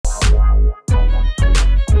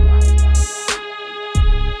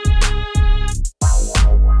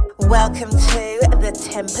Welcome to the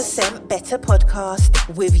 10% Better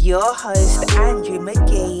podcast with your host, Andrew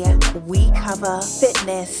McGee. We cover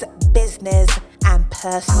fitness, business, and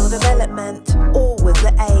personal development, all with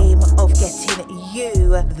the aim of getting you,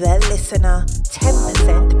 the listener,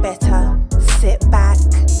 10% better. Sit back,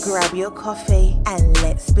 grab your coffee, and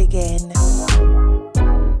let's begin.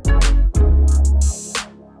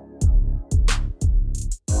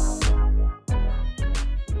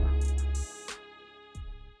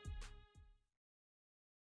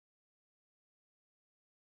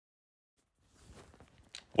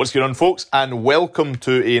 What's going on, folks, and welcome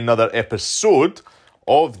to another episode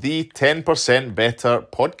of the 10% Better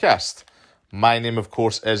podcast. My name, of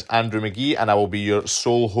course, is Andrew McGee, and I will be your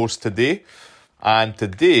sole host today. And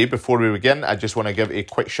today, before we begin, I just want to give a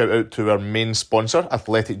quick shout out to our main sponsor,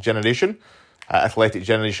 Athletic Generation. Athletic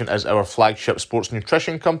Generation is our flagship sports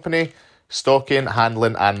nutrition company, stocking,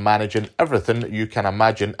 handling, and managing everything you can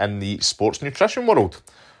imagine in the sports nutrition world.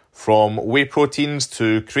 From whey proteins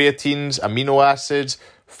to creatines, amino acids,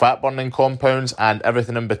 fat-burning compounds, and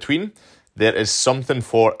everything in between, there is something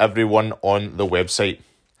for everyone on the website.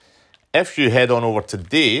 If you head on over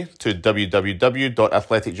today to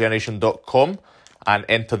www.athleticgeneration.com and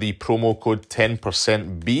enter the promo code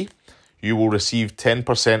 10%B, you will receive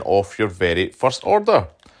 10% off your very first order,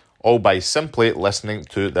 all by simply listening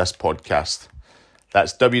to this podcast.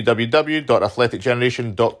 That's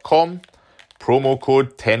www.athleticgeneration.com, promo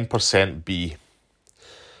code 10%B.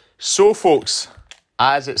 So, folks,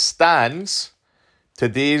 as it stands,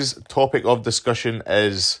 today's topic of discussion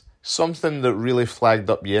is something that really flagged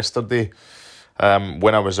up yesterday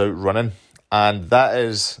when I was out running, and that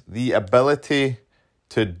is the ability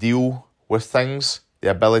to deal with things, the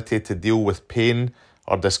ability to deal with pain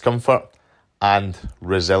or discomfort, and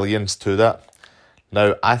resilience to that.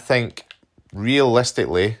 Now, I think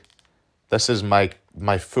realistically, this is my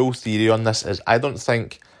full theory on this, is I don't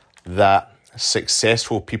think that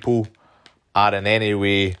successful people are in any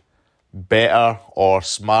way better or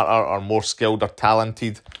smarter or more skilled or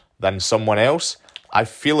talented than someone else. I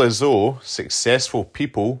feel as though successful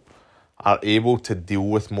people are able to deal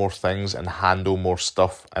with more things and handle more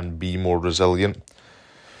stuff and be more resilient.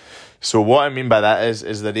 So what I mean by that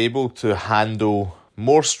is they're able to handle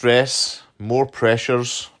more stress, more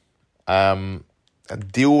pressures,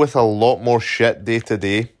 deal with a lot more shit day to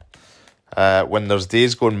day. When there's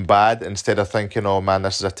days going bad, instead of thinking, oh man,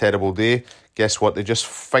 this is a terrible day, guess what? They just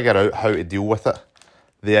figure out how to deal with it.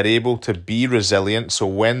 They are able to be resilient, so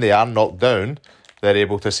when they are knocked down, they're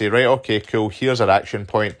able to say, right, okay, cool, here's our action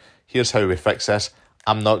point, here's how we fix this.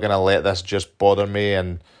 I'm not going to let this just bother me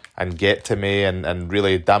and get to me and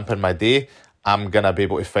really dampen my day. I'm going to be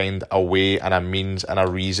able to find a way and a means and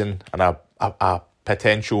a reason and a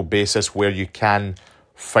potential basis where you can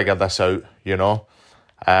figure this out, you know.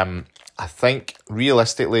 I think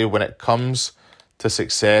realistically, when it comes to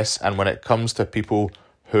success and when it comes to people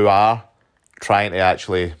who are trying to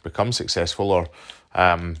actually become successful or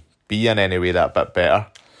be in any way that bit better,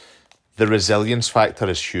 the resilience factor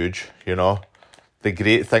is huge, you know. The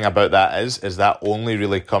great thing about that is that only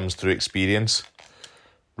really comes through experience.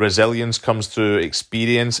 Resilience comes through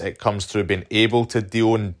experience. It comes through being able to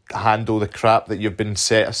deal and handle the crap that you've been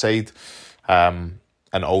set aside. And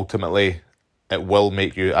ultimately, it will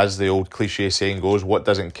make you, as the old cliche saying goes, what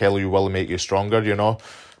doesn't kill you will make you stronger, you know.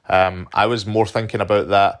 I was more thinking about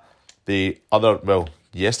that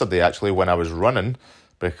yesterday actually when I was running,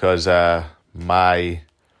 because my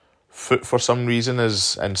foot for some reason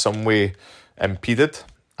is in some way impeded,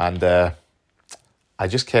 and I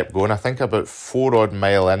just kept going. I think about 4 odd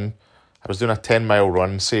mile in, I was doing a 10-mile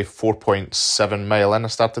run, say 4.7 mile in, I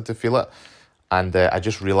started to feel it, and I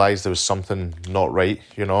just realised there was something not right,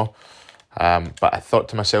 you know. But I thought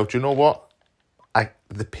to myself, do you know what?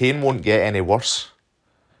 The pain won't get any worse.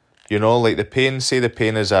 You know, like the pain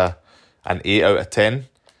is an 8 out of 10.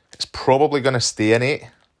 It's probably going to stay an 8.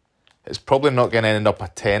 It's probably not going to end up a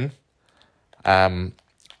 10. And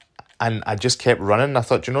I just kept running. I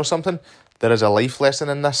thought, you know something? There is a life lesson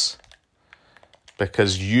in this.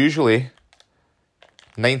 Because usually,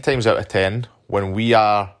 9 times out of 10, when we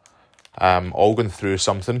are all going through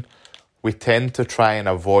something, we tend to try and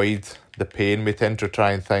avoid the pain. We tend to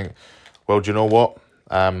try and think, well, do you know what?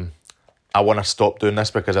 I want to stop doing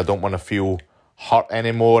this because I don't want to feel hurt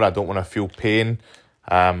anymore. I don't want to feel pain.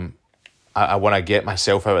 I want to get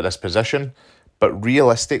myself out of this position. But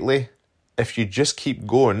realistically, if you just keep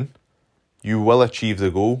going, you will achieve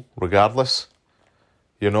the goal regardless.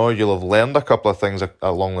 You know, you'll have learned a couple of things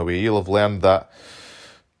along the way. You'll have learned that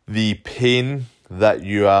the pain that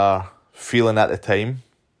you are feeling at the time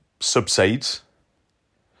subsides.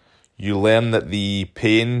 you learn that the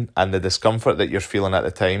pain and the discomfort that you're feeling at the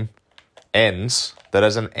time ends. There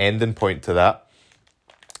is an ending point to that.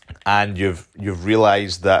 And you've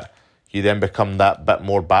realised that you then become that bit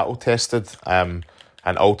more battle tested, and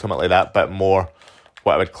ultimately that bit more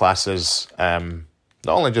what I would class as not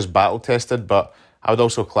only just battle tested, but I would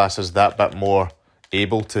also class as that bit more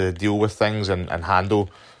able to deal with things and handle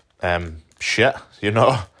shit, you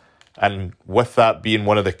know. And with that being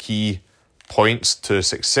one of the key points to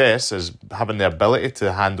success is having the ability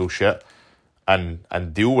to handle shit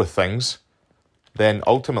and deal with things, then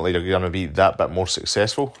ultimately you're going to be that bit more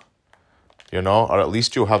successful, you know, or at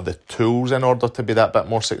least you'll have the tools in order to be that bit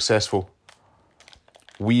more successful.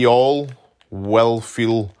 We all will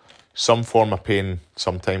feel some form of pain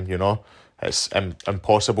sometime, you know. It's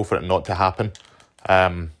impossible for it not to happen.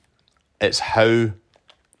 It's how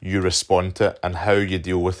you respond to it and how you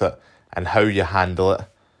deal with it and how you handle it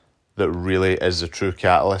that really is the true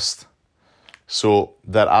catalyst. So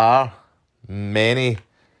there are many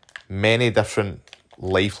different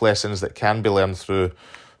life lessons that can be learned through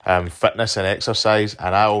fitness and exercise,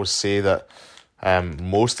 and I always say that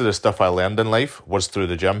most of the stuff I learned in life was through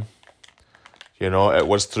the gym. You know, it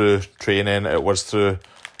was through training, it was through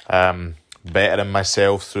bettering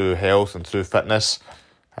myself through health and through fitness.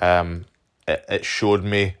 It showed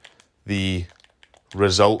me the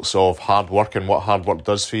results of hard work and what hard work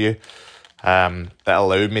does for you. It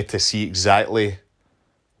allowed me to see exactly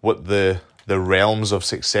what the realms of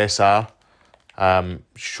success are.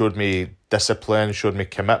 Showed me discipline, showed me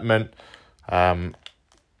commitment.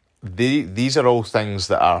 These are all things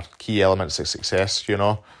that are key elements of success, you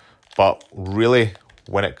know. But really,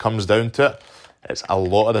 when it comes down to it, it's a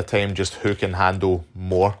lot of the time just who can handle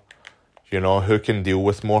more, you know, who can deal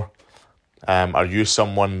with more. Are you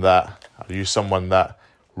someone that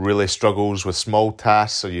really struggles with small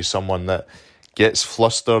tasks? Are you someone that gets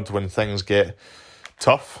flustered when things get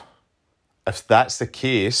tough? If that's the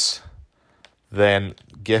case, then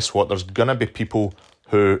guess what? There's going to be people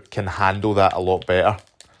who can handle that a lot better.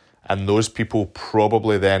 And those people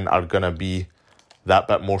probably then are going to be that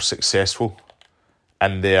bit more successful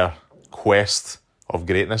in their quest of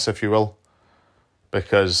greatness, if you will.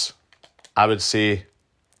 Because I would say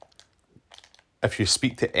if you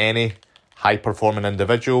speak to any high-performing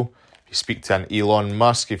individual, if you speak to an Elon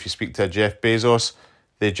Musk, if you speak to a Jeff Bezos,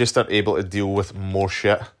 they just are able to deal with more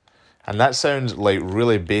shit. And that sounds like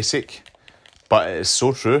really basic, but it is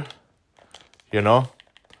so true, you know.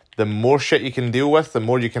 The more shit you can deal with, the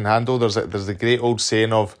more you can handle. There's the great old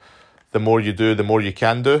saying of the more you do, the more you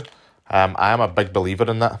can do. I am a big believer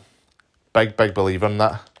in that. Big believer in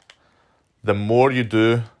that. The more you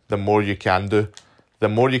do, the more you can do. The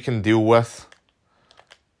more you can deal with,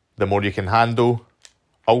 the more you can handle.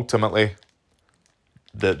 Ultimately,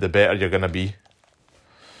 the better you're going to be.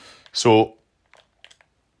 So,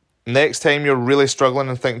 next time you're really struggling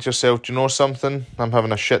and think to yourself, do you know something? I'm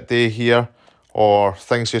having a shit day here, or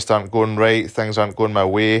things just aren't going right, things aren't going my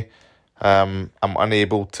way, I'm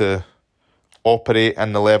unable to operate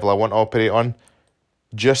in the level I want to operate on.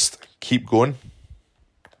 Just keep going.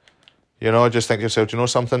 You know, just think to yourself, do you know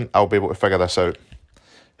something? I'll be able to figure this out.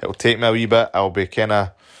 It'll take me a wee bit. I'll be kind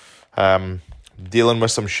of dealing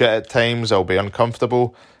with some shit at times. I'll be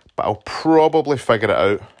uncomfortable, but I'll probably figure it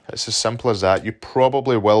out. It's as simple as that. You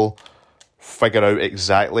probably will figure out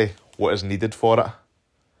exactly what is needed for it.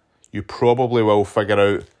 You probably will figure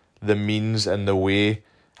out the means and the way,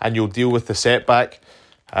 and you'll deal with the setback.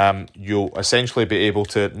 You'll essentially be able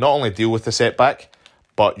to not only deal with the setback,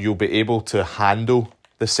 but you'll be able to handle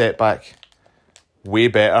the setback way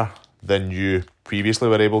better than you previously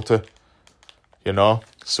were able to, you know.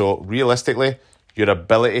 So realistically, your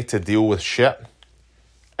ability to deal with shit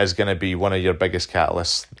is going to be one of your biggest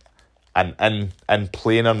catalysts. And in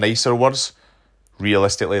plainer, nicer words,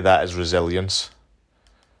 realistically, that is resilience.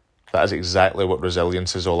 That is exactly what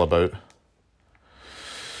resilience is all about.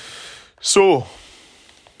 So,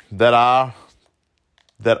 there are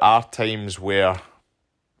times where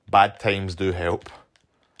bad times do help.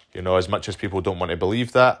 You know, as much as people don't want to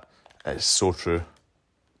believe that, it's so true.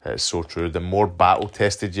 It's so true. The more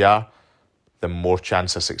battle-tested you are, the more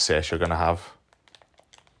chance of success you're going to have.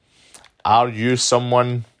 Are you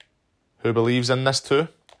someone who believes in this too?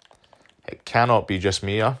 It cannot be just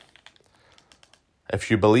me, yeah?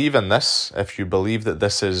 If you believe in this, if you believe that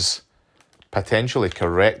this is potentially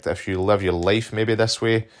correct, if you live your life maybe this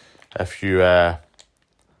way, if you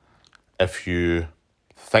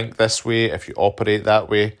think this way, if you operate that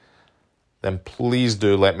way, then please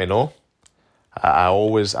do let me know.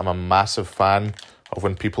 I'm a massive fan of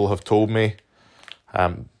when people have told me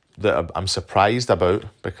that I'm surprised about,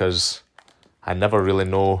 because I never really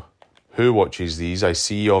know who watches these. I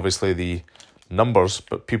see obviously the numbers,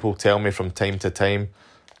 but people tell me from time to time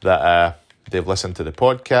that they've listened to the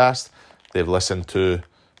podcast, they've listened to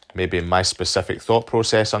maybe my specific thought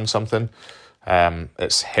process on something.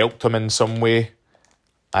 It's helped them in some way,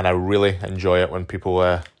 and I really enjoy it when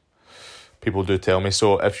people do tell me.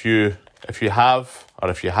 So if you have, or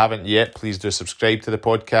if you haven't yet, please do subscribe to the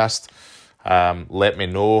podcast. Let me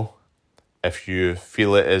know if you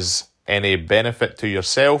feel it is any benefit to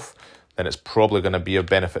yourself, then it's probably going to be a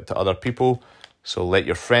benefit to other people. So let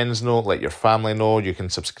your friends know, let your family know. You can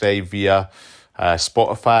subscribe via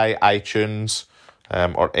Spotify, iTunes,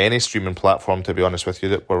 or any streaming platform, to be honest with you.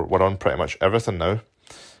 That we're on pretty much everything now.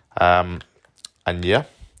 And yeah,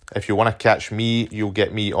 if you want to catch me, you'll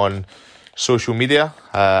get me on social media.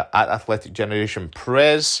 At Athletic Generation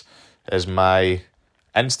Prez is my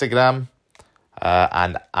Instagram.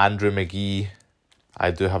 And Andrew McGee, I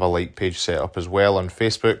do have a like page set up as well on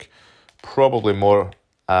Facebook. Probably more,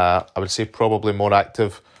 I would say probably more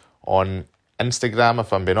active on Instagram,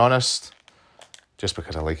 if I'm being honest, just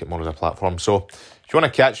because I like it more as a platform. So if you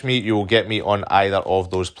want to catch me, you will get me on either of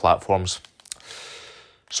those platforms.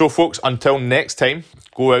 So folks, until next time,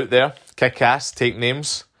 go out there, kick ass, take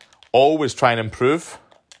names, always try and improve,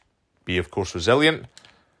 be of course resilient,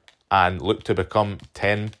 and look to become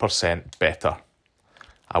 10% better.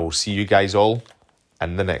 I will see you guys all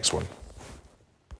in the next one.